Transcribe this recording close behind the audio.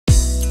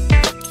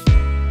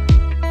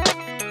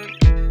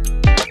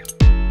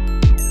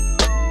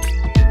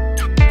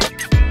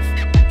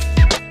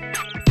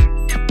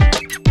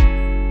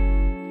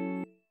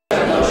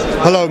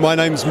Hello, my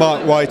name's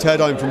Mark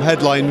Whitehead. I'm from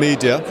Headline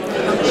Media.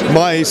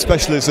 My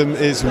specialism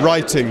is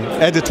writing,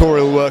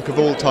 editorial work of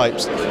all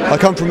types. I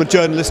come from a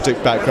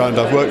journalistic background.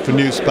 I've worked for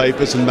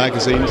newspapers and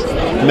magazines.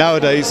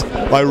 Nowadays,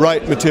 I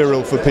write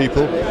material for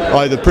people,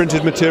 either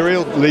printed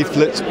material,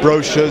 leaflets,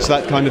 brochures,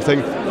 that kind of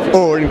thing,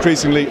 or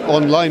increasingly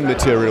online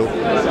material,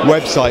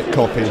 website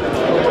copy.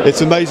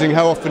 It's amazing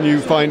how often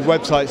you find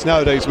websites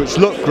nowadays which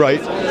look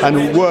great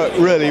and work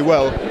really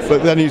well,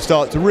 but then you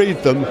start to read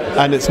them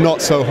and it's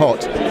not so hot.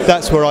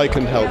 That's where I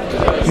can help.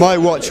 My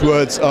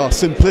watchwords are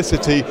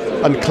simplicity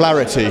and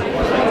clarity.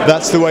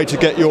 That's the way to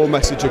get your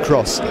message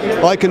across.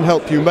 I can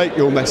help you make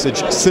your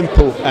message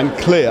simple and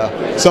clear.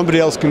 Somebody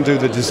else can do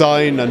the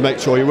design and make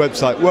sure your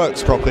website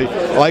works properly.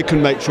 I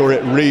can make sure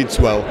it reads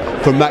well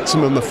for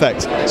maximum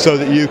effect so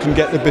that you can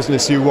get the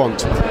business you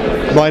want.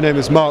 My name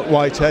is Mark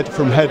Whitehead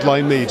from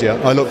Headline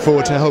Media. I look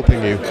forward to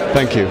helping you.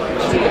 Thank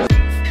you.